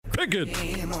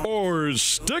Pick it or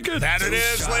stick it. That it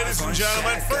is, ladies and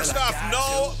gentlemen. First off,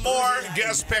 no more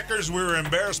guest pickers. We were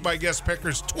embarrassed by guest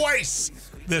pickers twice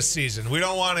this season. We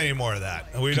don't want any more of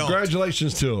that. We don't.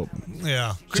 Congratulations to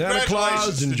Yeah. Santa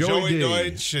Claus and to Joey D.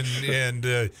 Deutsch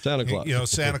and Santa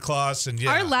Claus. Santa Claus and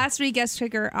Our last week guest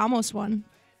picker almost won.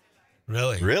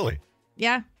 Really?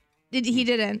 Yeah. He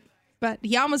didn't, but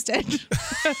he almost did.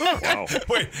 Wow.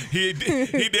 Wait, he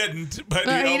didn't, but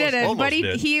he didn't. almost But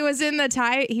did. he was in the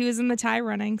tie. He was in the tie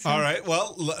running. So. All right.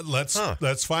 Well,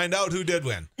 let's find out who did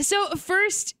win. So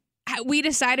first, we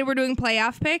decided we're doing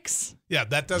playoff picks. Yeah,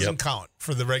 that doesn't count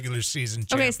for the regular season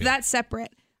champion. Okay, so that's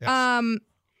separate. Yes.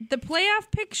 The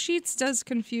playoff pick sheets does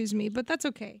confuse me, but that's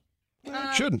okay.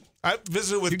 Shouldn't. I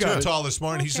visited with got it. Tutal this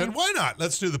morning. He Okay. said, "Why not?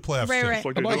 Let's do the playoffs." Right, too." right. It's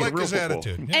like I they're doing like real his football.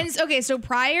 attitude. Yeah. And okay, so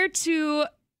prior to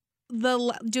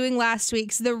doing last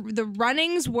week's, the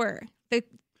runnings were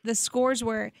the scores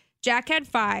were Jack had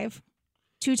 5,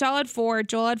 Tutal had 4,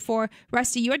 Joel had 4,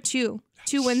 Rusty you had 2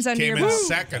 wins under Came your in belt,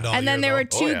 second all and then year, there were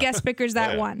though. 2 yeah. guest pickers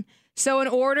that won. So in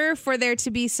order for there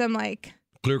to be some like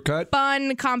Clear cut.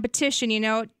 fun competition,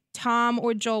 Tom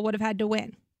or Joel would have had to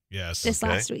win Yes. this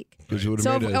last week. Because you would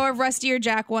So have if, made or if Rusty or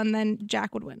Jack won, then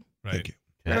Jack would win. Right. Thank you.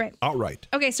 All right. Outright.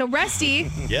 Okay, so Rusty,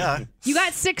 Yeah. you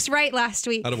got 6 right last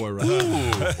week. Out of what, right?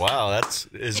 Ooh, wow,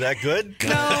 is that good?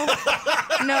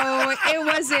 No, it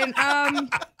wasn't.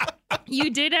 You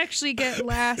did actually get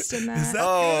last in that.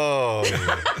 Oh.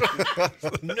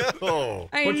 No.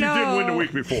 I But know. you did win the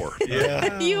week before.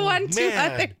 Yeah. You won 2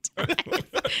 Man. other times.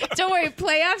 Don't worry,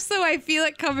 playoffs though. I feel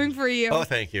it coming for you. Oh,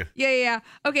 thank you. Yeah.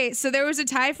 Okay, so there was a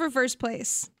tie for first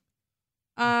place.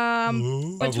 Of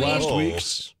Between last Oh.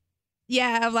 week's.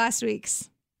 of last week's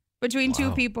between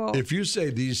 2 people. If you say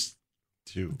these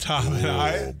two, Tom and Oh,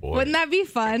 I. boy. Wouldn't that be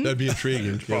fun? that'd be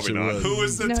intriguing. Yes, Probably it not. would. Who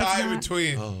was the No, it's tie not.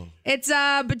 between? Oh. It's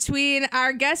between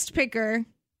our guest picker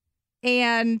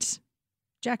and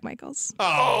Jack Michaels.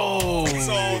 Oh, it's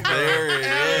over. There it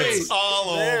is. It's all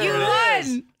over. There You it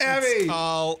won. It's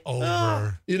all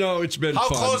over. It's been How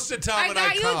fun. close did Tom I and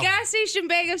got I you come? a gas station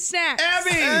bag of snacks.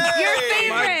 Abby! Your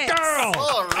My favorite. girl!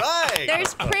 All right.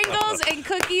 There's Pringles and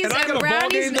cookies And I got and a ball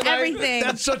brownies game and tonight. everything.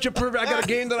 That's such a perfect. I got a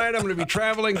game tonight. I'm going to be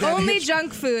traveling. That Only hits-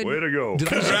 junk food. Way to go. Did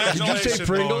you say Congratulations,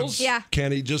 Pringles? Bones. Yeah.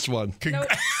 Kenny just won. Nope.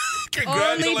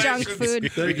 Congratulations. Only junk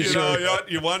food. Thank you, You know, sir.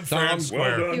 you won fair Tom, and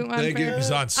square. well done. You won Thank you. fair.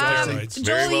 He's on steroids.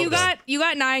 Very Joel, well you done.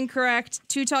 got 9 correct.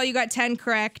 Tutal, you got 10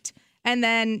 correct. And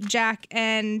then Jack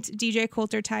and DJ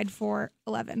Coulter tied for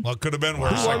 11. Well, it could have been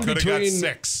worse. Who I won could have got between-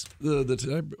 6.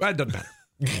 That doesn't matter.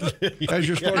 As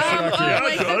your sports Oh, director.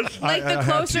 like it the, does. like I the have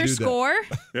to closer do that. score,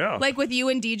 Yeah. like with you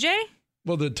and DJ.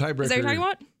 Well, the tiebreaker. Is that what you're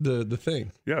talking about? The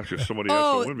thing. Yeah, because somebody has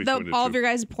Oh, to win between the all two. of your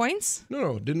guys' points.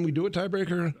 No, didn't we do a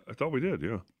tiebreaker? I thought we did,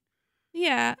 yeah.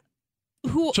 Yeah.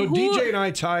 Who? So who- DJ and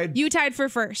I tied. you tied for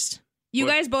first. You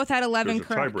But guys both had 11 there's a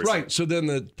correct. tiebreaker. Right. So then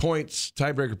the points,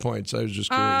 tiebreaker points. I was just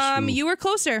curious. You were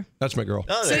closer. That's my girl.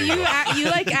 Oh, So there you go. you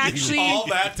like actually All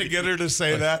that to get her to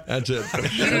say that. That's it.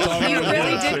 you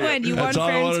really did win. You won That's all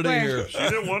fair I and wanted to square. hear. She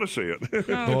didn't want to say it.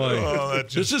 Boy. Oh, that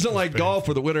This just isn't like golf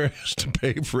where the winner has to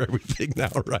pay for everything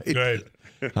now, right? Right.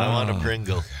 I want a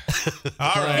Pringle.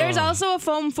 All right. There's also a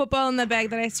foam football in the bag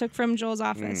that I took from Joel's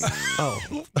office. Oh.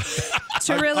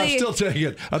 To really. I'm still taking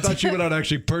it. I thought you went out and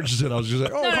actually purchased it. I was just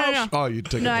like, oh, No, how? no. Oh, you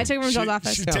took it. No, I took it from Joel's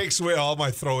office. She takes away all my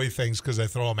throwy things because I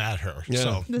throw them at her. Yeah.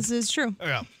 So, This is true.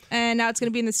 yeah. And now it's going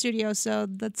to be in the studio, so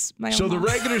that's my own So the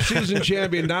loss. regular season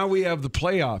champion, now we have the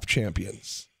playoff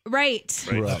champions. Right.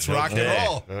 Let's rock and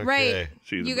roll. Okay. Right.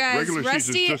 See, You the guys, regular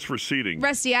Rusty, season's just for seeding.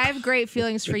 Rusty, I have great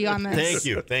feelings for you on this. Thank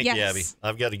you. Thank you, Abby. Yes.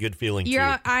 I've got a good feeling, too.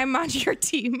 I'm on your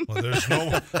team. Well,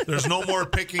 there's no more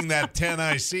picking that 10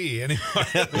 IC anymore.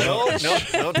 No,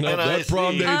 That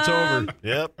prom date's over.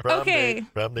 Yep. Prom Okay.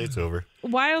 date. Prom date's over.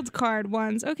 Wild card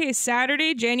ones. Okay,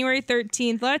 Saturday, January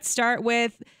 13th. Let's start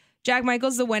with Jack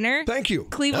Michaels, the winner. Thank you.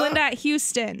 Cleveland at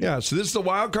Houston. Yeah, so this is the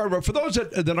wild card. But for those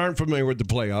that aren't familiar with the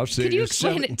playoffs, Could you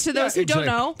explain it to those who don't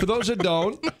know? For those that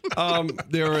don't, the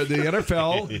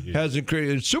NFL has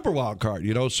created a super wild card.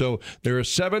 So there are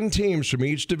 7 teams from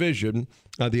each division,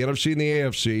 the NFC and the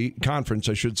AFC conference,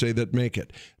 I should say, that make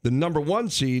it. The number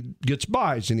 1 seed gets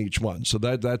buys in each one, so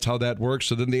that's how that works.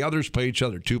 So then the others play each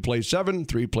other. 2 plays 7,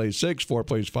 3 plays 6, 4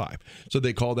 plays 5. So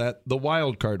they call that the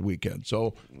wild card weekend.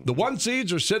 So the 1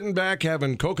 seeds are sitting back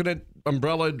having coconut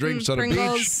umbrella drinks on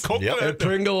Pringles. a beach. Coconut. And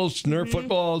Pringles, Nerf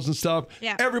footballs and stuff.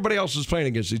 Yeah. Everybody else is playing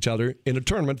against each other in a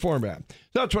tournament format.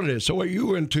 That's what it is. So what you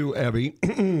went to, Abby,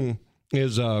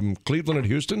 is Cleveland at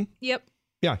Houston? Yep.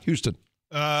 Yeah, Houston.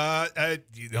 I'm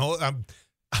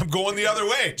going the other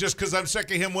way just because I'm sick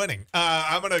of him winning.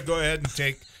 I'm going to go ahead and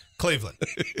take Cleveland.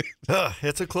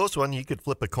 It's a close one. You could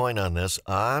flip a coin on this.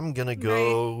 I'm going to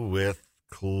go with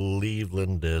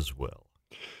Cleveland as well.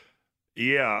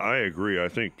 Yeah, I agree. I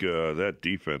think that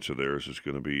defense of theirs is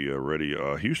going to be ready.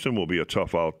 Houston will be a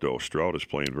tough out, though. Stroud is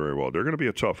playing very well. They're going to be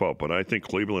a tough out, but I think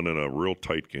Cleveland in a real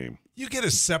tight game. You get a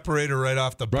separator right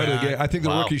off the Right bat. again. I think the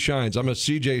rookie shines. I'm a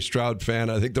CJ Stroud fan.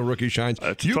 I think the rookie shines.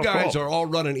 That's a You tough guys call. are all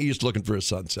running east looking for a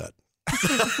sunset.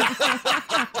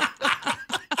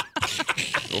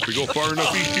 Well, if we go far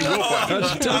enough east, you will find it.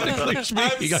 That's technically I'm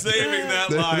speaking. saving that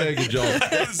line. Thank you, Joel.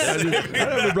 I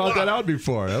never brought that out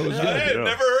before. That was I good. had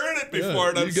never heard it before,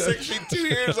 and you I'm got- 62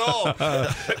 years old.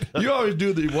 You always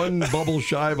do the one bubble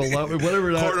shy of 11,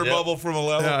 whatever that. Quarter bubble from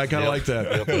 11. Yeah, I kind of like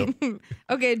that.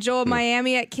 Okay, Joel,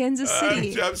 Miami at Kansas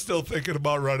City. I'm still thinking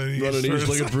about running east. Running east first.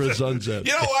 looking for a sunset.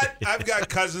 You know what? I've got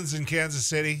cousins in Kansas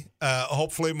City.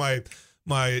 Hopefully, my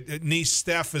niece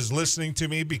Steph is listening to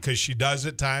me because she does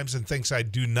at times and thinks I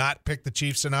do not pick the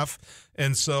Chiefs enough.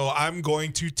 And so I'm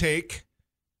going to take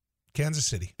Kansas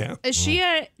City. Is she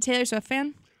a Taylor Swift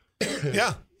fan?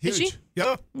 Yeah. Is Huge. she?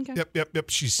 Yep. Okay. Yep.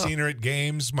 She's seen her at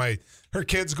games. Her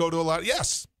kids go to a lot.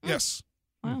 Yes.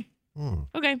 Wow.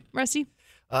 Okay, Rusty.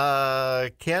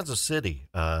 Kansas City,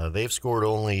 they've scored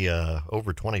only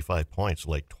over 25 points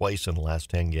like twice in the last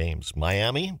 10 games.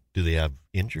 Miami, do they have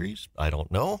injuries? I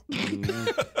don't know. I'm going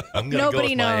to go Nobody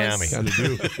with knows. Miami. Kind of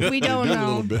do. We don't Do a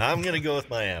little know. bit. I'm going to go with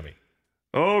Miami.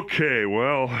 Okay,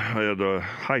 well, the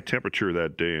high temperature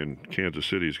that day in Kansas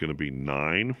City is going to be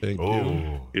 9. Thank you.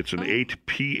 Oh, It's an 8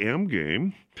 p.m.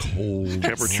 game. Cold.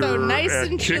 Temperature So nice at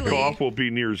and chilly. kickoff will be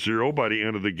near 0 by the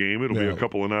end of the game. It'll be Yeah. a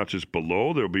couple of notches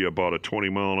below. There'll be about a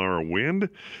 20-mile-an-hour wind.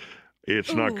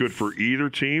 It's not good for either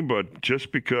team, but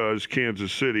just because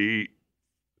Kansas City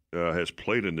has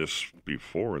played in this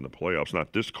before in the playoffs,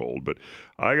 not this cold, but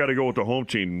I got to go with the home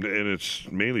team, and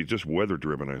it's mainly just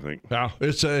weather-driven, I think. Yeah,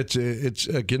 it's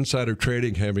like insider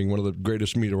trading having one of the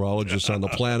greatest meteorologists on the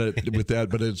planet with that,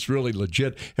 but it's really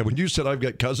legit. And when you said I've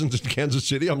got cousins in Kansas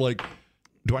City, I'm like,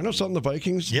 do I know something? The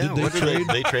Vikings? Yeah, Did they what did trade?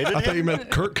 they traded I thought you him? meant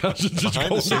Kirk Cousins is Behind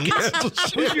going the to scenes? Kansas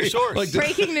City. Who's your source? Like,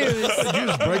 Breaking news. did you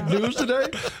just break news today?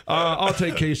 I'll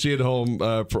take KC at home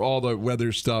for all the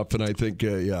weather stuff, and I think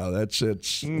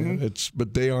it's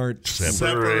but they aren't.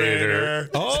 Separator.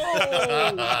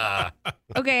 Oh,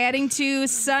 Okay, heading to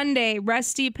Sunday.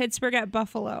 Rusty, Pittsburgh at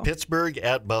Buffalo. Pittsburgh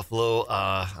at Buffalo.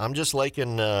 I'm just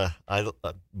liking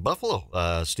Buffalo.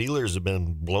 Steelers have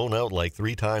been blown out like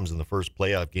 3 times in the first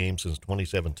playoff game since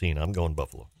 2017. I'm going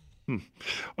Buffalo.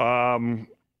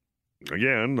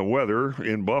 Again, the weather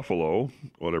in Buffalo,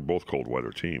 well, they're both cold weather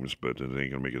teams, but it ain't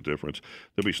going to make a difference.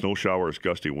 There'll be snow showers,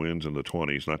 gusty winds in the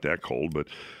 20s. Not that cold, but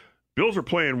Bills are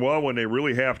playing well when they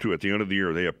really have to at the end of the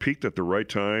year. They have peaked at the right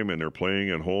time, and they're playing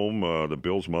at home. The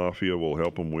Bills Mafia will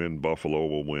help them win. Buffalo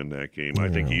will win that game, I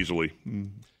think, easily.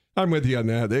 I'm with you on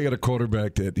that. They got a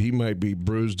quarterback that he might be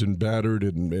bruised and battered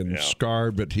and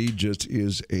scarred, but he just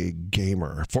is a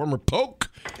gamer. Former Poke,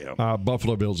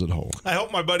 Buffalo Bills at home. I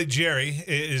hope my buddy Jerry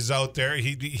is out there.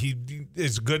 He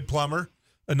is a good plumber.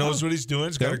 Knows what he's doing.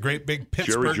 He's got a great big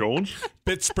Jerry Jones?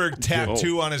 Pittsburgh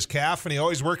tattoo on his calf, and he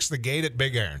always works the gate at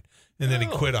Big Iron. And then he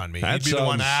quit on me. He'd be the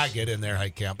one, get in there,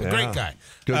 Hike Camp. Great guy.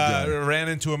 Good guy. Ran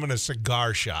into him in a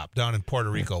cigar shop down in Puerto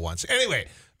Rico once. Anyway,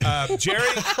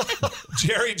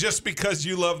 Jerry, just because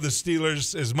you love the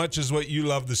Steelers as much as what you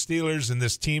love the Steelers, and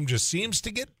this team just seems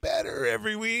to get better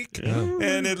every week,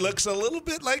 and it looks a little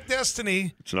bit like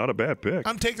destiny, It's not a bad pick.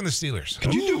 I'm taking the Steelers.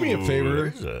 Could you do me a favor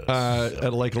Jesus.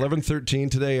 at like 11:13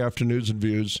 today after News and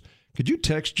Views? Could you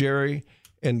text Jerry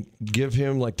and give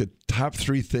him like the top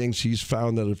 3 things he's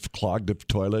found that have clogged a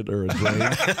toilet or a drain?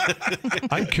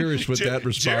 I'm curious what that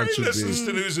response Jerry would listens be.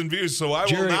 to News and Views, so I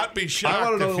Jerry, will not be shocked. I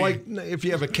want to know, if he- like, if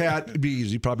you have a cat, it'd be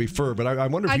easy, probably fur. But I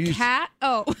wonder if A he's cat?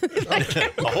 Oh.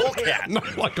 A whole cat.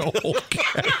 not like a whole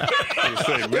cat. I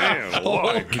say, man,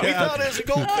 why? We thought it was a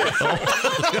goldfish.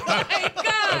 Oh my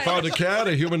I God. found a cat,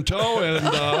 a human toe, and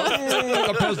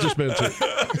a Pez dispenser.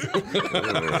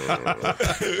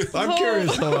 I'm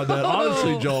curious though on that.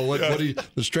 Honestly, Joel, what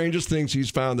the strangest things he's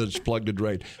found that's plugged a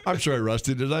drain. I'm sorry,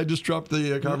 Rusty. Did I disrupt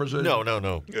the conversation?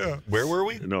 No. Yeah. Where were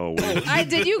we? No,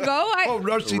 Did you go? Oh,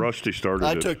 Rusty. Rusty started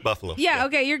I it. took Buffalo. Yeah,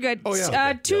 okay, you're good. Oh,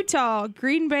 yeah. Too tall.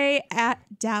 Green Bay at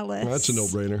Dallas. Well, that's a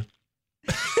no-brainer.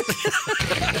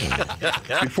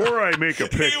 Before I make a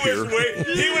pick here,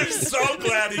 He was so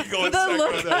glad he goes The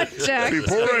look on Jack.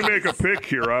 before I make a pick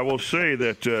here, I will say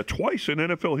that twice in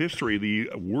NFL history, the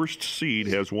worst seed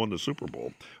has won the Super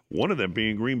Bowl. One of them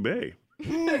being Green Bay.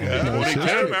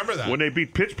 I remember that. When they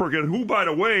beat Pittsburgh, and who, by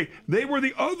the way, they were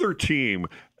the other team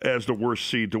as the worst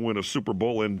seed to win a Super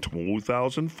Bowl in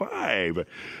 2005.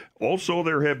 Also,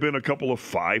 there have been a couple of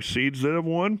 5 seeds that have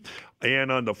won.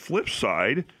 And on the flip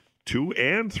side, 2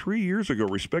 and 3 years ago,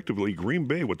 respectively, Green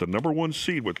Bay, with the number 1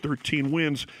 seed with 13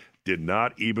 wins, did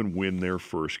not even win their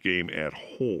first game at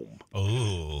home.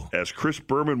 Oh. As Chris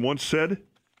Berman once said,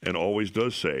 and always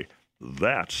does say,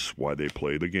 that's why they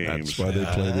play the games. That's why they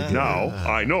play the game. Now,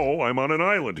 I know I'm on an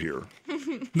island here.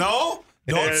 No?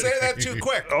 Don't say that too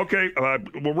quick. Okay.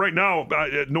 Well, right now,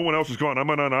 no one else is gone. I'm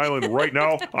on an island right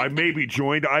now. I may be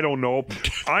joined. I don't know.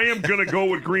 I am going to go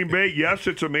with Green Bay. Yes,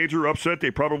 it's a major upset.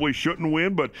 They probably shouldn't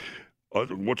win, but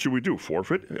what should we do?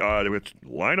 Forfeit?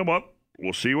 Line them up.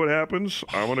 We'll see what happens.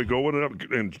 I want to go with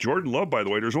it. And Jordan Love, by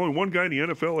the way, there's only one guy in the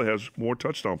NFL that has more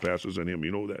touchdown passes than him.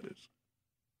 You know who that is?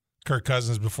 Kirk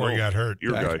Cousins before he got hurt.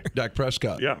 Your guy. Dak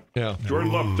Prescott. Yeah. Yeah.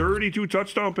 Jordan Love, 32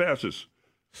 touchdown passes.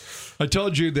 I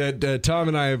told you that Tom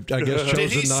and I have, I guess, chosen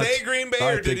Did he not. say Green Bay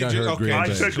I or did think he I just? heard Okay, Green I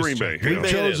Bay. said Green Bay. Green Bay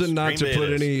it Chosen is. not Green to Bay put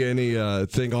it is. any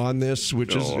thing on this,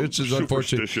 which is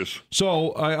unfortunate. Superstitious.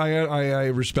 So I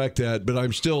respect that, but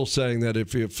I'm still saying that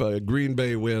if Green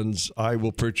Bay wins, I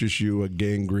will purchase you a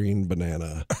gangrene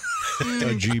banana, a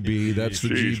GB. That's the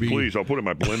Jeez, GB. please, I'll put it in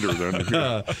my blender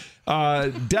then.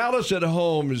 Dallas at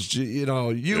home is, you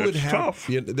would It's have. tough.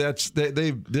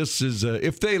 This is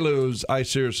if they lose, I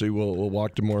seriously will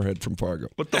walk to Moorhead from Fargo.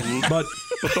 But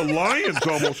the Lions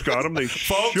almost got him. They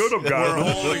Folks, should have got we're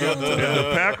him. holding up to And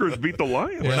the Packers beat the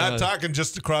Lions. We're not talking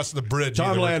just across the bridge.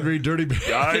 Tom either. Landry, Dirty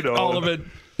I know. all of it.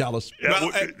 Dallas.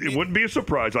 Well, It wouldn't be a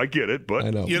surprise. I get it, but I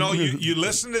know. You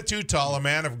listen to Tutal, a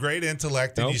man of great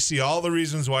intellect, and Nope. you see all the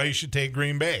reasons why you should take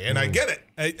Green Bay. And I get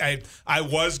it. I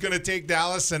was going to take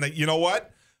Dallas, and you know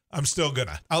what? I'm still going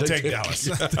to. I'll take Dallas.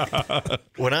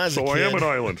 When I was a so I kid, am an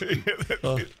island.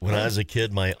 when I was a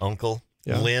kid, my uncle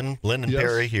Yeah. Lynn and Yes.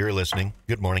 Perry here listening.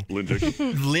 Good morning. Lynn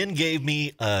Dixon. Lynn gave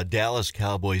me a Dallas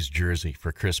Cowboys jersey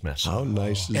for Christmas. How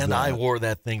nice is And that? I wore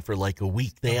that thing for like a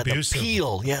week. They Abusive. had to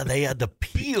peel. Yeah, they had to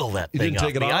peel that You thing didn't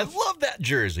take off it me. off? I love that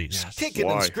jersey. Kicking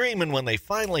Why? and screaming when they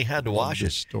finally had to wash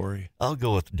This it. story. I'll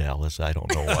go with Dallas. I don't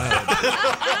know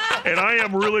why. And I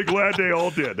am really glad they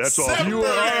all did. That's all. You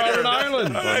are on an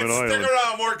island. All right, I'm an stick island.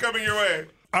 around. More coming your way.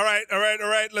 All right.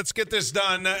 Let's get this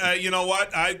done. You know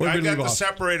what? I We're gonna got leave the off.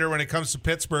 separator when it comes to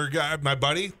Pittsburgh. My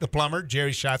buddy, the plumber,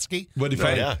 Jerry Shotsky. What do you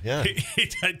find? yeah.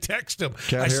 I text him.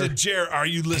 Cat I hair? said, Jerry, are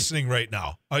you listening right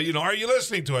now? Are you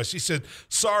listening to us? He said,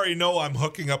 sorry, no, I'm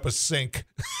hooking up a sink.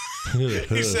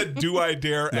 He said, do I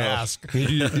dare ask?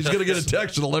 He's going to get a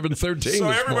text at 11:13. So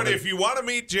everybody, if you want to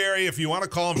meet Jerry, if you want to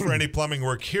call him for any plumbing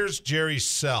work, here's Jerry's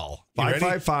cell. You ready?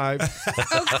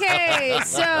 555. Okay,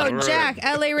 so Jack,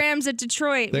 LA Rams at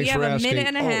Detroit. Thanks we have for a asking. minute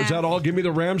and a Oh, half. is that all? Give me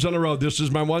the Rams on the road. This is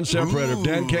my one separator. If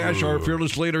Dan Cash, our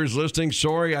fearless leader, is listening.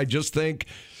 Sorry, I just think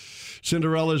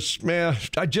Cinderella's,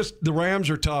 the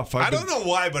Rams are tough. I don't know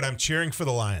why, but I'm cheering for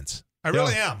the Lions. I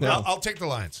really am. yeah. I'll take the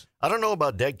Lions. I don't know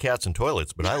about dead cats and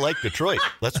toilets, but I like Detroit.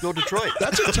 Let's go Detroit.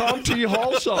 That's a Tom T.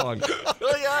 Hall song.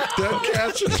 Oh, yeah. Dead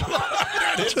cats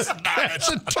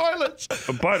and toilets.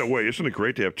 And by the way, isn't it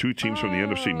great to have two teams from the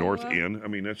NFC North in? I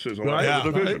mean, that says a lot Right.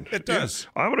 for the division. It does.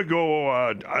 I'm going to go.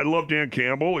 I love Dan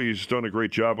Campbell. He's done a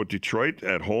great job with Detroit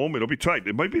at home. It'll be tight.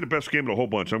 It might be the best game of the whole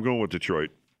bunch. I'm going with Detroit.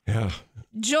 Yeah.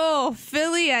 Joel,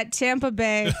 Philly at Tampa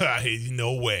Bay.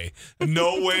 No way.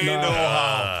 No way, no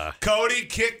how. Cody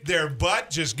kicked their butt.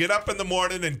 Just get up in the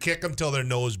morning and kick them till their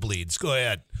nose bleeds. Go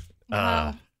ahead.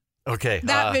 Okay.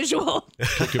 That visual.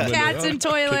 Cats and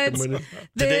toilets.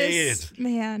 Today This,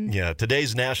 man. Yeah,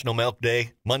 today's National Milk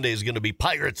Day. Monday is going to be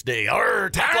Pirates Day. Arr,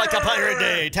 tap like a pirate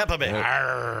day. Tampa Bay.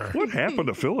 Arr. What happened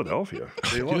to Philadelphia?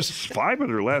 They lost 5 of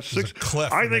their last 6. a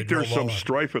cliff I and they think there's drove some all in.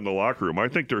 strife in the locker room. I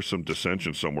think there's some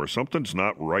dissension somewhere. Something's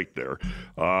not right there.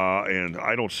 And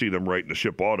I don't see them righting the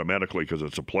ship automatically because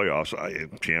it's a playoffs.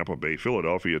 Tampa Bay,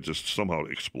 Philadelphia just somehow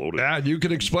exploded. And you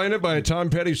can explain it by a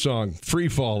Tom Petty song, Free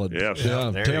Falling. Yes.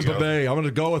 Yeah, There you Tampa go. Bay. I'm going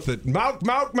to go with it. Mout.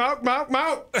 Cody!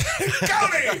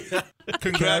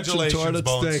 Congratulations, toilets.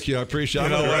 Bones. Thank you. I appreciate You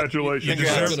it. know what? Congratulations. You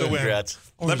deserve the win. Congrats.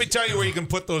 Let me tell you where you can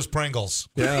put those Pringles.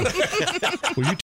 Yeah. Will you